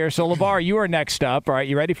things up here. So, LeVar, you are next up. All right,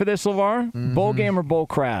 you ready for this, LeVar? Mm-hmm. Bowl game or bull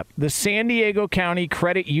crap? The San Diego County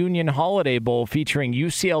Credit Union Holiday Bowl featuring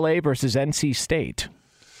UCLA versus NC State.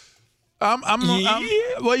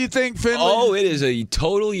 What do you think, Finley? Oh, it is a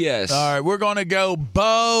total yes. All right, we're going to go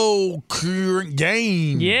bowl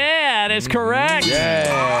game. Yeah, that is correct.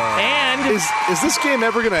 Yeah. And is this game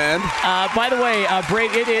ever going to end? By the way,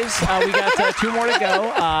 Brady, it is. We got 2 more to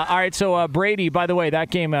go. All right, so Brady, by the way,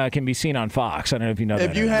 that game can be seen on Fox. I don't know if you know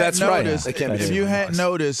that. If you hadn't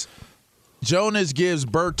noticed, Jonas gives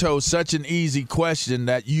Berto such an easy question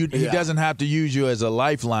that he doesn't have to use you as a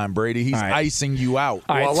lifeline, Brady. He's icing you out.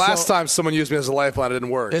 Well, last time someone used me as a lifeline, it didn't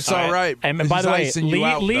work. It's all right. And by the way,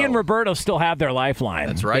 Lee and Roberto still have their lifeline.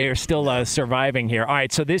 That's right. They are still surviving here. All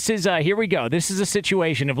right, so this is here we go. This is a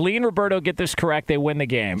situation. If Lee and Roberto get this correct, they win the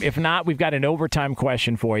game. If not, we've got an overtime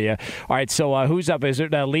question for you. All right, so who's up? Is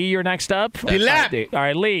it Lee? You're next up. All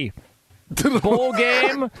right, Lee. Bowl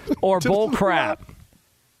game or bull crap?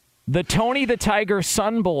 The Tony the Tiger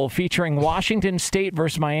Sun Bowl featuring Washington State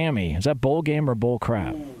versus Miami. Is that bowl game or bull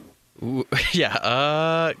crap? Ooh,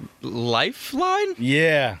 yeah. Lifeline?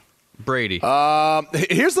 Yeah. Brady.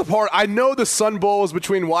 Here's the part. I know the Sun Bowl is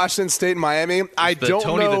between Washington State and Miami. I don't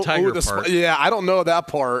Tony know the Tiger who the part. Yeah, I don't know that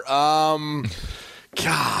part. God.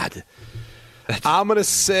 I'm going to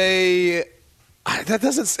say that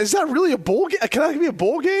doesn't. Is that really a bowl game? Can that be a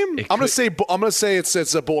bowl game? I'm going to say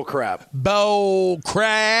it's a bull crap. Bowl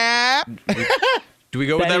crap. Do we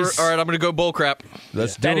go with that? All right, I'm going to go bull crap.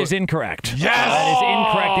 Let's do That it. is incorrect. Yes. That is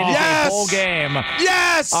incorrect. It is Yes. a bowl game.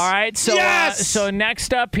 Yes. All right. So so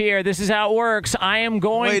next up here, this is how it works. I am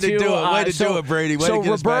going Way to do it. Way to do it, Brady. Way to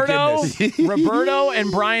get us back in this. Roberto and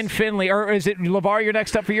Brian Finley, or is it LeVar? You're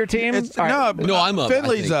next up for your team. All right. No, I'm up.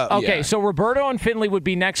 Finley's up. Okay, Yeah. so Roberto and Finley would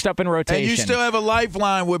be next up in rotation. And you still have a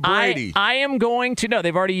lifeline with Brady. I am going to. No,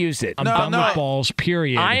 they've already used it. I'm done with balls,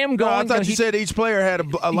 period. I am No, going. I thought you said each player had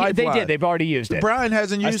a lifeline. They did. They've already used it. Brian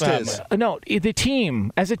hasn't used his. No, the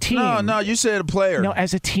team as a team. No, you said a player. No,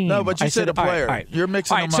 as a team. No, but you I said a player. All right. You're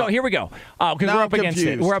mixing all right, them so up. here we go. Because Now we're I'm up against it.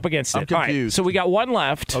 confused. We're up against I'm it. All right, confused. so we got one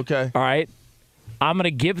left. Okay. All right. I'm going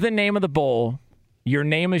to give the name of the bowl. Your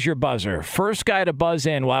name is your buzzer. First guy to buzz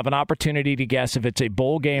in will have an opportunity to guess if it's a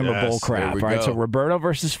bowl game or bull crap. there we All right, go. so Roberto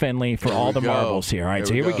versus Finley for all the marbles here. All right,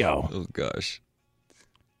 so here we go. Oh, gosh.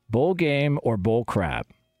 Bowl game or bull crap?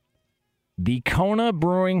 The Kona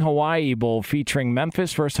Brewing Hawaii Bowl featuring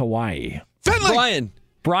Memphis versus Hawaii. Brian.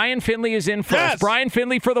 Brian Finley is in first. Yes! Brian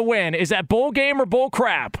Finley for the win. Is that bowl game or bull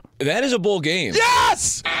crap? That is a bowl game.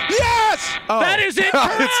 Yes! Yes! Oh. That is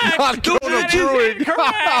incorrect! It's not Kona That Brewing. is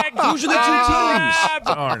incorrect! Those are the two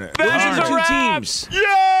teams. Darn it. That Those is are a the two wrap. teams.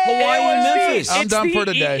 Yeah! Hawaii and Memphis. I'm It's done the for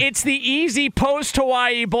today. It's the easy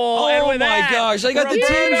post-Hawaii Bowl. Oh, and with my that, gosh, I got the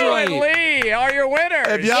Roberto teams right. and Lee are your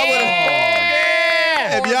winners.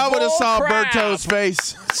 If y'all would have saw Berto's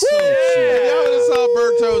face. So If cheap. y'all would have saw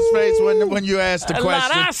Berto's face when you asked the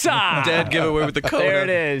question. La Raza. Dad giveaway with the Kona. There it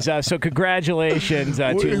is. So congratulations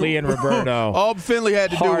to Lee and Roberto. All Finley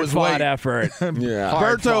had to do was Hard-fought wait. effort. Yeah.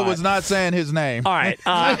 Berto was not saying his name. All right.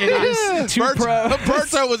 It is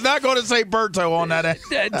Berto was not going to say Berto on that end.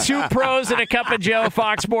 Two pros and a cup of Joe,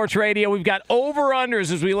 Fox Sports Radio. We've got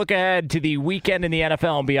over-unders as we look ahead to the weekend in the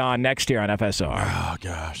NFL and beyond next year on FSR. Oh,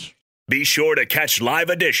 gosh. Be sure to catch live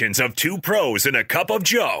editions of Two Pros and a Cup of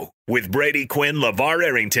Joe with Brady Quinn, LeVar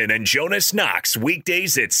Arrington, and Jonas Knox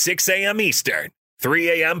weekdays at 6 a.m. Eastern,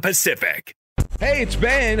 3 a.m. Pacific Hey, it's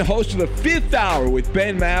Ben, host of the Fifth Hour with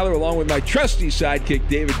Ben Maller, along with my trusty sidekick,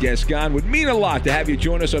 David Gascon. Would mean a lot to have you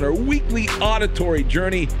join us on our weekly auditory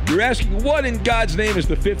journey. You're asking, what in God's name is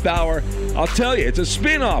the Fifth Hour? I'll tell you, it's a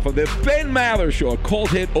spin-off of the Ben Maller Show, a cult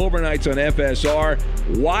hit overnights on FSR.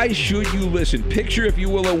 Why should you listen? Picture, if you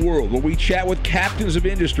will, a world where we chat with captains of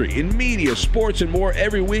industry in media, sports, and more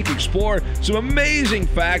every week. Explore some amazing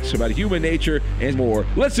facts about human nature and more.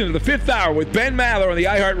 Listen to the Fifth Hour with Ben Maller on the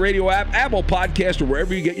iHeartRadio app, Apple Podcast, or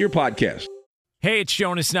wherever you get your podcast. Hey, it's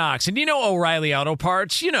Jonas Knox, and you know O'Reilly Auto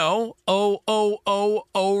Parts. You know,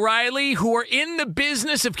 O'Reilly, who are in the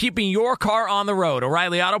business of keeping your car on the road.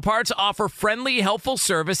 O'Reilly Auto Parts offer friendly, helpful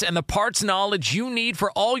service and the parts knowledge you need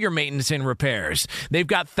for all your maintenance and repairs. They've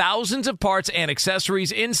got thousands of parts and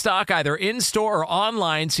accessories in stock, either in-store or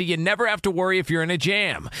online, so you never have to worry if you're in a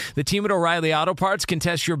jam. The team at O'Reilly Auto Parts can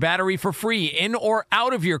test your battery for free in or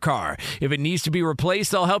out of your car. If it needs to be replaced,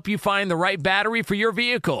 they'll help you find the right battery for your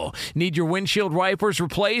vehicle. Need your windshield wipers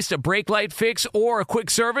replaced, a brake light fix, or a quick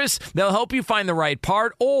service? They'll help you find the right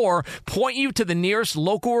part or point you to the nearest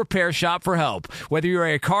local repair shop for help. Whether you're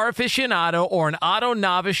a car aficionado or an auto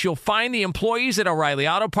novice, you'll find the employees at O'Reilly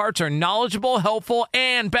Auto Parts are knowledgeable, helpful,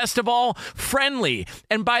 and best of all, friendly.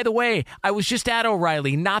 And by the way, I was just at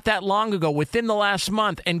O'Reilly not that long ago, within the last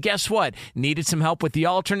month, and guess what? Needed some help with the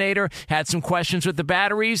alternator, had some questions with the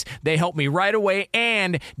batteries. They helped me right away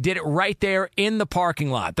and did it right there in the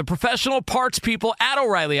parking lot. The professional parts people at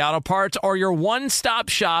O'Reilly Auto Parts are your one-stop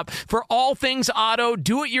shop for all things auto,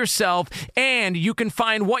 do-it-yourself, and you can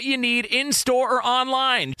find what you need in-store or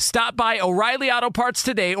online. Stop by O'Reilly Auto Parts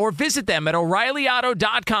today or visit them at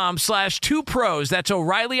O'ReillyAuto.com/2pros. That's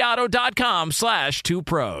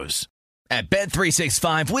O'ReillyAuto.com/2pros. At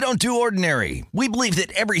Bet365, we don't do ordinary. We believe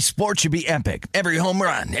that every sport should be epic. Every home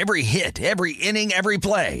run, every hit, every inning, every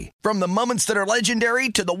play. From the moments that are legendary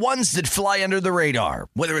to the ones that fly under the radar.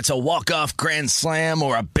 Whether it's a walk-off grand slam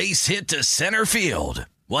or a base hit to center field.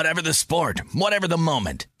 Whatever the sport, whatever the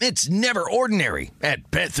moment. It's never ordinary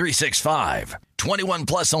at Bet365. 21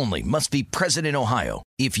 plus only. Must be present in Ohio.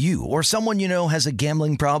 If you or someone you know has a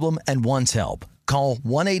gambling problem and wants help, call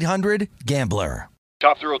 1-800-GAMBLER.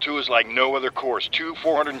 Top Thrill 2 is like no other course. 2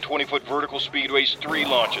 420-foot vertical speedways, 3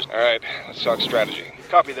 launches. All right, let's talk strategy.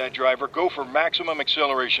 Copy that, driver. Go for maximum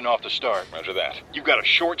acceleration off the start. Roger that. You've got a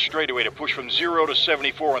short straightaway to push from 0 to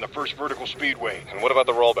 74 on the first vertical speedway. And what about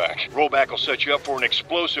the rollback? Rollback will set you up for an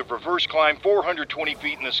explosive reverse climb 420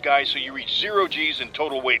 feet in the sky so you reach 0 G's in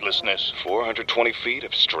total weightlessness. 420 feet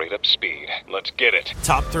of straight-up speed. Let's get it.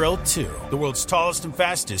 Top Thrill 2, the world's tallest and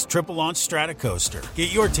fastest triple-launch stratocoaster.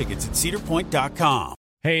 Get your tickets at cedarpoint.com.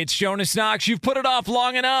 Hey, it's Jonas Knox. You've put it off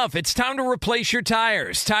long enough. It's time to replace your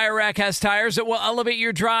tires. Tire Rack has tires that will elevate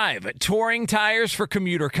your drive. Touring tires for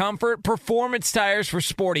commuter comfort, performance tires for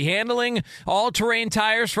sporty handling, all-terrain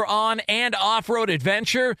tires for on- and off-road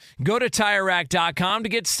adventure. Go to TireRack.com to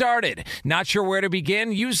get started. Not sure where to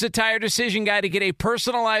begin? Use the Tire Decision Guide to get a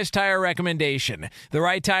personalized tire recommendation. The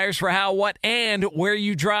right tires for how, what, and where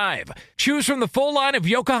you drive. Choose from the full line of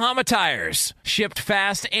Yokohama tires. Shipped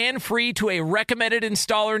fast and free to a recommended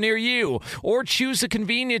installer near you, or choose the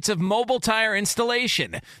convenience of mobile tire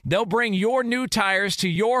installation. They'll bring your new tires to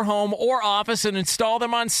your home or office and install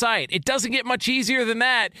them on site. It doesn't get much easier than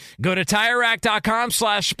that. Go to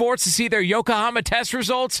TireRack.com/sports to see their Yokohama test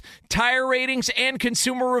results, tire ratings, and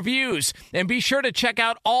consumer reviews. And be sure to check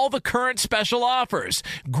out all the current special offers.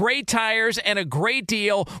 Great tires and a great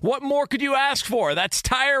deal. What more could you ask for? That's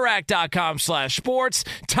TireRack.com/sports.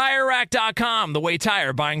 TireRack.com, the way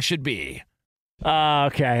tire buying should be.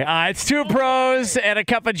 Okay. It's 2 pros and a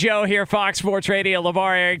cup of Joe here, Fox Sports Radio.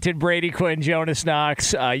 LeVar Arrington, Brady Quinn, Jonas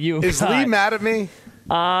Knox. Is Lee mad at me?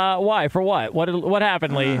 Why? For what? What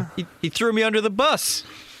happened, Lee? He threw me under the bus.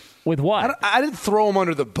 With what? I didn't throw him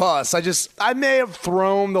under the bus. I may have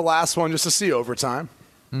thrown the last one just to see overtime.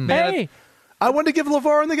 Hey. I wanted to give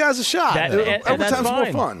LeVar and the guys a shot. Overtime's more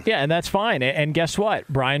fun. Yeah, and that's fine. And guess what?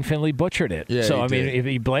 Brian Finley butchered it. Yeah, so, if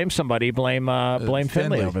you blame somebody, blame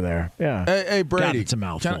Finley over there. Yeah. Hey, Brady. God, it's a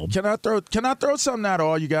mouthful. Can I throw something at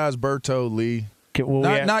all you guys, Berto, Lee?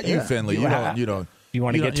 Not you, Finley. You don't. You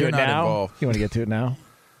want to get to it now? Involved. You want to get to it now?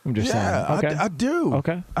 I'm just saying. Okay. I do.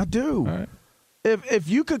 Okay. I do. All right. If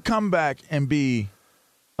you could come back and be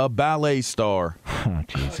a ballet star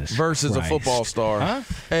versus a football star,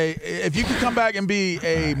 if you could come back and be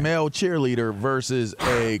a male cheerleader versus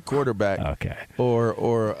a quarterback,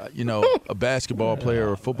 or a basketball player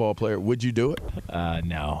or a football player, would you do it?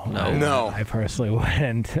 No. I personally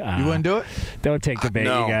wouldn't. You wouldn't do it? Don't take the bait, you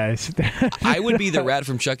guys. I would be the rat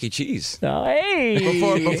from Chuck E. Cheese. Hey.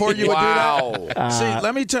 Before you would do that? See,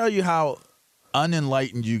 let me tell you how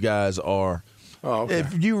unenlightened you guys are. Oh, okay.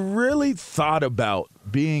 If you really thought about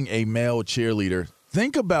being a male cheerleader,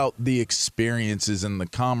 think about the experiences and the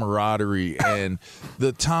camaraderie and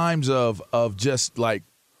the times of just like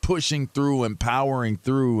pushing through and powering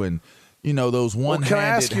through and, you know, those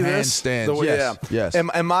one-handed handstands. Yes.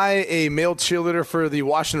 Am I a male cheerleader for the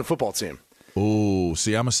Washington football team? Ooh,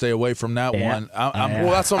 see, I'm going to stay away from that one.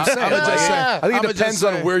 Well, that's what I'm saying. I think it depends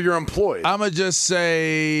on where you're employed. I'm going to just say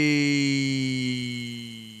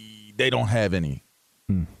they don't have any.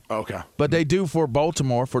 Okay. But they do for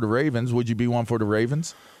Baltimore, for the Ravens. Would you be one for the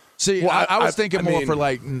Ravens? See, well, I was thinking more for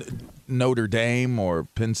like Notre Dame or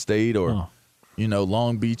Penn State or, you know,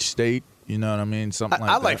 Long Beach State. You know what I mean? Something like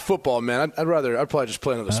that. I like football, man. I'd probably just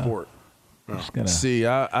play another sport. See,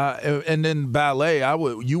 and then ballet.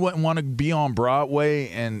 You wouldn't want to be on Broadway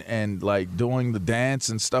and like doing the dance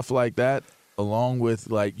and stuff like that, along with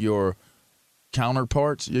like your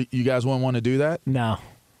counterparts. You guys wouldn't want to do that? No,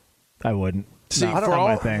 I wouldn't. See, no,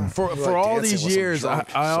 for all these years, I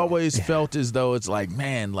always felt as though it's like,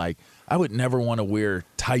 man, like I would never want to wear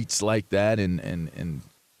tights like that and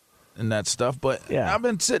that stuff. But I've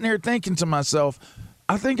been sitting here thinking to myself,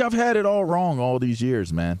 I think I've had it all wrong all these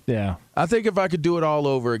years, man. Yeah. I think if I could do it all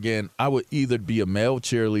over again, I would either be a male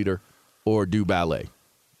cheerleader or do ballet.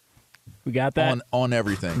 We got that? On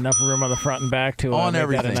everything. Enough room on the front and back to on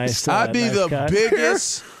everything. I'd be the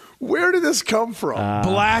biggest. Where did this come from?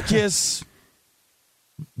 Blackest,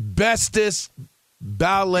 bestest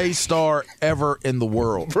ballet star ever in the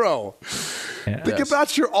world. Bro, think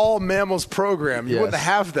about your all mammals program. You wouldn't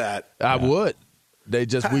have that. I would. We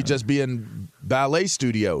just be in ballet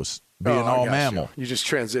studios, being all mammal. You just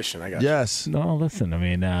transition. I got you. Yes. No, listen. I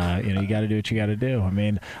mean, you got to do what you got to do. I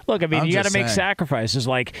mean, look. I mean, you got to make sacrifices.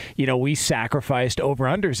 Like, we sacrificed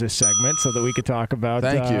over/unders this segment so that we could talk about.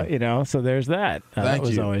 Thank you. So there's that. Thank that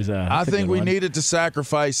was you. Always. I think we needed to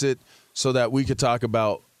sacrifice it so that we could talk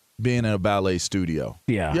about being in a ballet studio.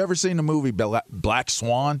 Yeah. You ever seen the movie Black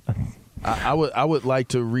Swan? I would like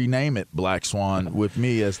to rename it Black Swan with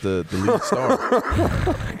me as the lead star.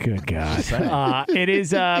 Good God. It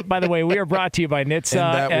is, by the way, we are brought to you by NHTSA.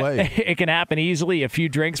 In that way. It can happen easily. A few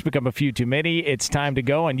drinks become a few too many. It's time to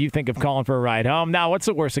go, and you think of calling for a ride home. Now, what's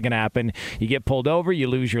the worst that can happen? You get pulled over, you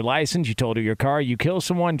lose your license, you total your car, you kill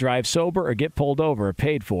someone, drive sober, or get pulled over or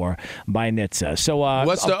paid for by NHTSA. So,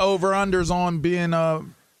 what's the over-unders on being a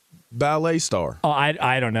ballet star? Oh,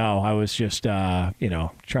 I don't know. I was just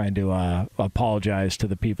trying to apologize to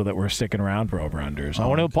the people that were sticking around for over-unders. I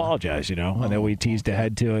want to apologize. I know we teased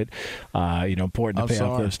ahead to it. Important to pay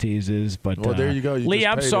off those teases. But there you go. Lee,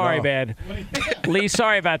 I'm sorry, man. Lee,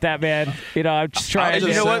 sorry about that, man. I'm just trying.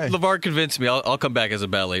 You know what? LeVar convinced me. I'll come back as a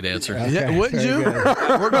ballet dancer. Okay. Yeah, wouldn't you?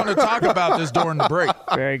 We're going to talk about this during the break.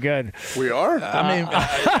 Very good. We are.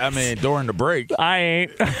 I mean, during the break. I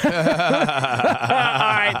ain't. All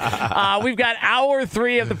right. We've got hour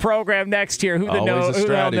 3 of the program next year. Who the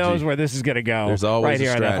hell knows where this is going to go? There's always right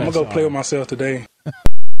here. I'm going to go play with myself today.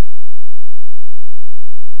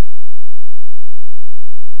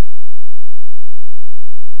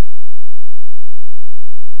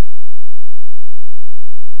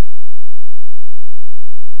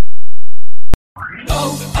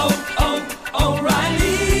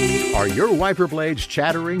 O'Reilly. Are your wiper blades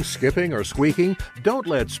chattering, skipping, or squeaking? Don't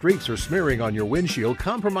let streaks or smearing on your windshield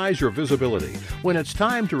compromise your visibility. When it's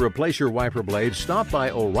time to replace your wiper blades, stop by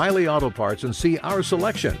O'Reilly Auto Parts and see our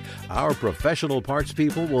selection. Our professional parts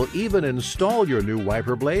people will even install your new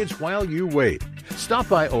wiper blades while you wait. Stop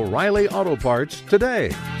by O'Reilly Auto Parts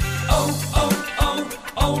today.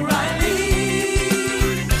 O'Reilly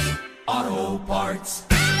Auto Parts.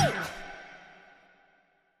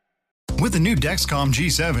 With the new Dexcom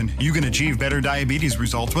G7, you can achieve better diabetes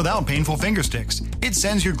results without painful finger sticks. It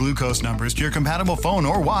sends your glucose numbers to your compatible phone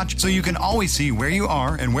or watch so you can always see where you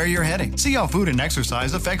are and where you're heading. See how food and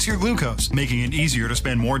exercise affects your glucose, making it easier to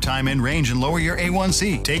spend more time in range and lower your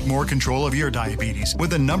A1C. Take more control of your diabetes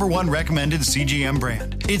with the #1 recommended CGM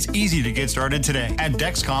brand. It's easy to get started today at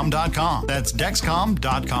Dexcom.com. That's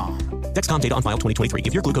Dexcom.com. Dexcom data on file 2023.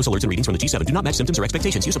 If your glucose alerts and readings from the G7 do not match symptoms or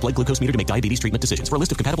expectations, use a blood glucose meter to make diabetes treatment decisions. For a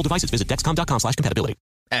list of compatible devices, visit Dexcom.com/compatibility.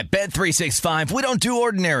 At Bet365, we don't do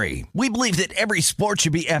ordinary. We believe that every sport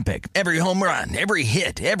should be epic. Every home run, every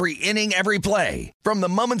hit, every inning, every play. From the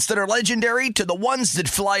moments that are legendary to the ones that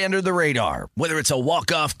fly under the radar. Whether it's a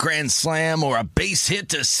walk-off grand slam or a base hit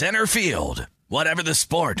to center field. Whatever the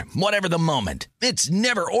sport, whatever the moment, it's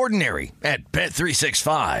never ordinary at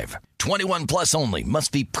Bet365. 21 plus only.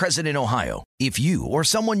 Must be present in Ohio. If you or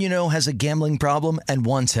someone you know has a gambling problem and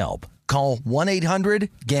wants help, call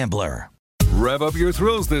 1-800-GAMBLER. Rev up your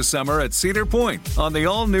thrills this summer at Cedar Point on the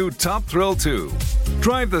all-new Top Thrill 2.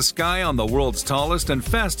 Drive the sky on the world's tallest and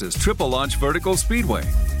fastest triple-launch vertical speedway.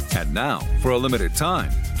 And now, for a limited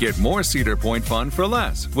time, get more Cedar Point fun for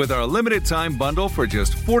less with our limited-time bundle for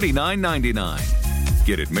just $49.99.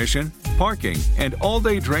 Get admission, parking, and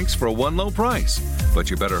all-day drinks for one low price.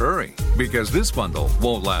 But you better hurry, because this bundle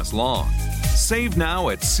won't last long. Save now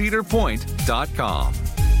at cedarpoint.com.